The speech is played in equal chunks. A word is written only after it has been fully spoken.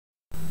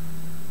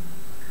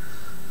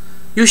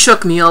You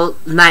Shook Me All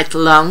Night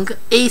Long,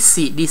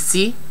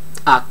 AC/DC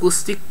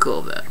acoustic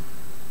cover.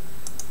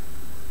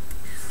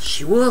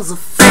 She was a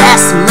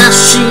fast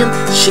machine,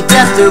 she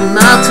kept her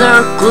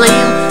motor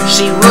clean.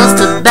 She was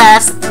the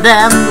best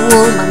damn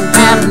woman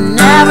I've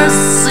never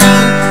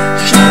seen.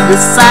 She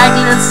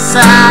recycled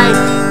inside,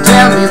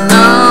 tell me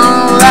no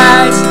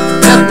lies,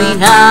 taught me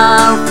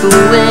how to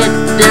wait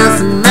this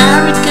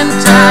American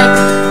type.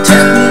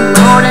 Took me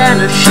more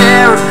than a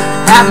share,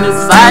 had me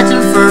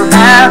fighting for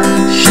her.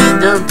 She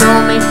done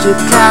told me to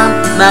come,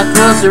 my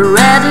clothes were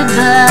already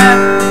there.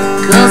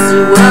 Cause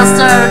the world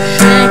started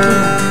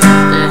shaking,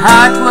 the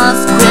heart was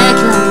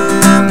quaking,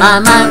 my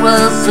mind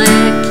was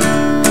aching,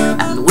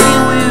 and we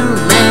were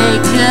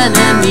making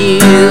a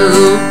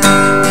new.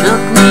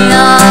 Took me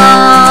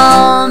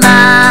all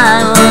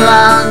night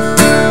long,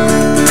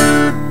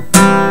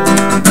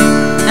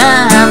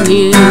 and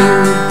you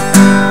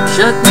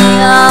shook me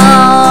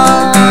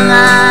all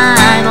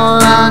night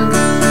long.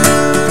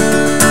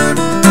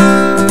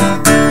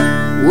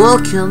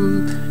 Welcome,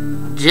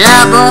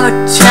 job or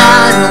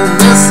title,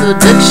 Miss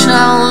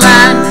Addiction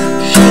Line.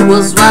 She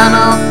was one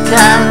of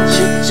kind,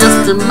 she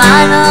just a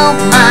mind of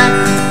mine.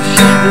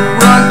 She be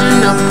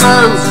wanting a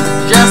clothes,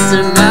 just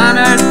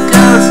another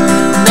curse.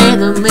 Made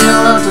a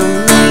meal out of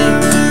me,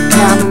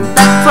 coming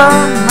back for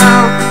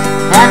more.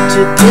 Had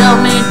to kill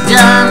me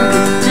down,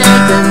 could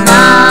take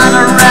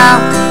another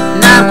round.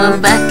 Now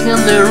I'm back in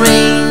the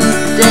ring,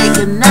 take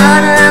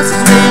another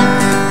swing.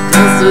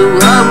 Cause the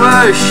world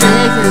was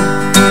shaking,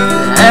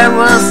 the air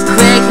was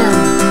quaking,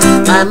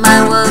 my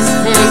mind was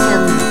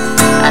aching,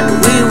 and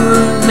we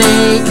were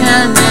making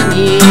a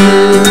new.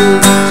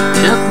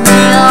 Shook me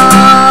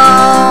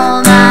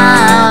all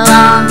night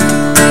long,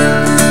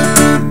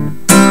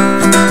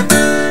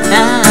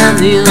 and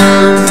you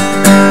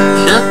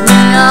shook me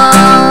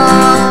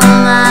all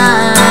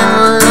night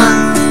long,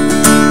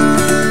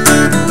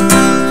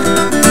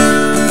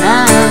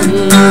 and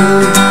you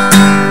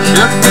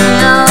shook me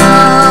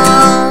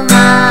all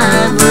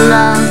night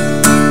long,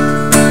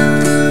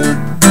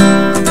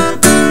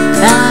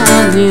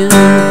 and you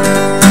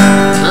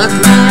shook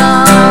me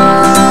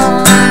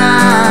all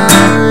night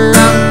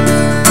long.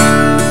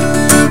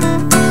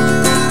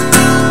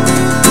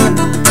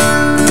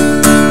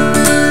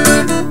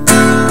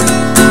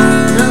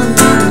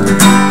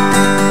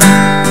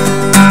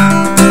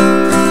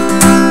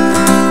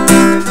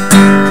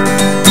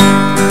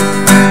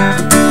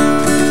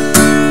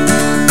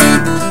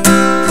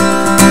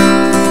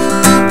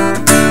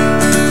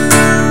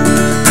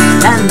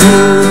 And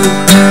you